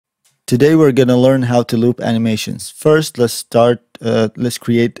Today we're going to learn how to loop animations. First, let's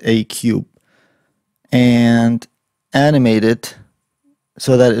create a cube and animate it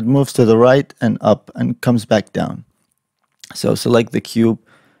so that it moves to the right and up and comes back down. So select the cube,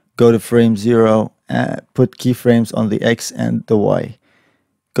 go to frame 0, put keyframes on the X and the Y.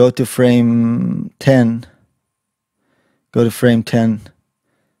 Go to frame 10,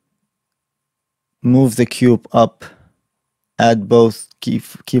 move the cube up, add both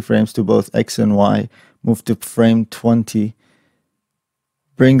keyframes to both X and Y, move to frame 20,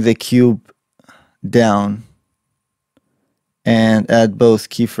 bring the cube down, and add both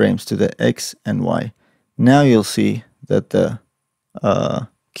keyframes to the X and Y. Now you'll see that the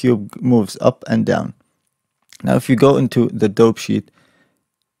cube moves up and down. Now if you go into the dope sheet,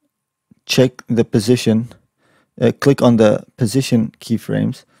 check the position, click on the position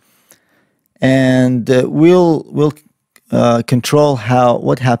keyframes, and we'll control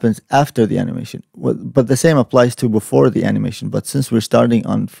what happens after the animation. But the same applies to before the animation. But since we're starting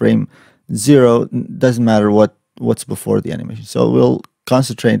on frame 0, it doesn't matter what's before the animation. So we'll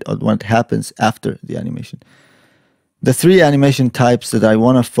concentrate on what happens after the animation. The three animation types that I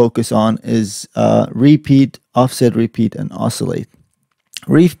want to focus on is repeat, offset repeat, and oscillate.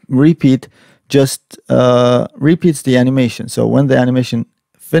 Repeat just repeats the animation. So when the animation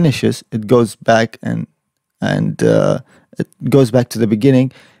finishes, it goes back and it goes back to the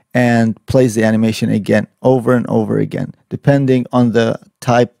beginning and plays the animation again over and over again, depending on the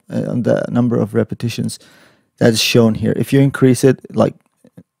type, on the number of repetitions that's shown here. If you increase it like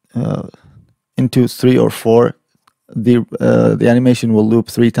into 3 or 4, the animation will loop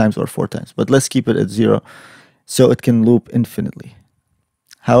 3 times or 4 times. But let's keep it at 0 so it can loop infinitely,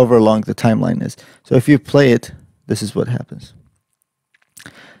 however long the timeline is. So if you play it, this is what happens.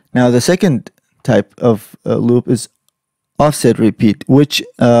 Now the second type of loop is offset repeat, which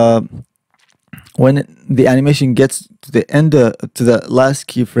when the animation gets to the end to the last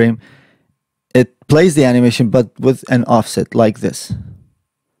keyframe, it plays the animation but with an offset like this.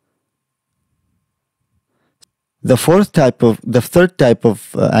 The third type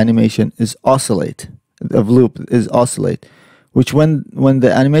of animation is oscillate, oscillate, which when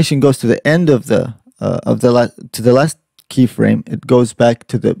the animation goes to the end of the last keyframe, it goes back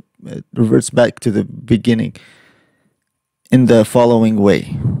to it reverts back to the beginning in the following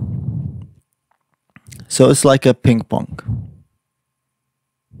way. So it's like a ping pong.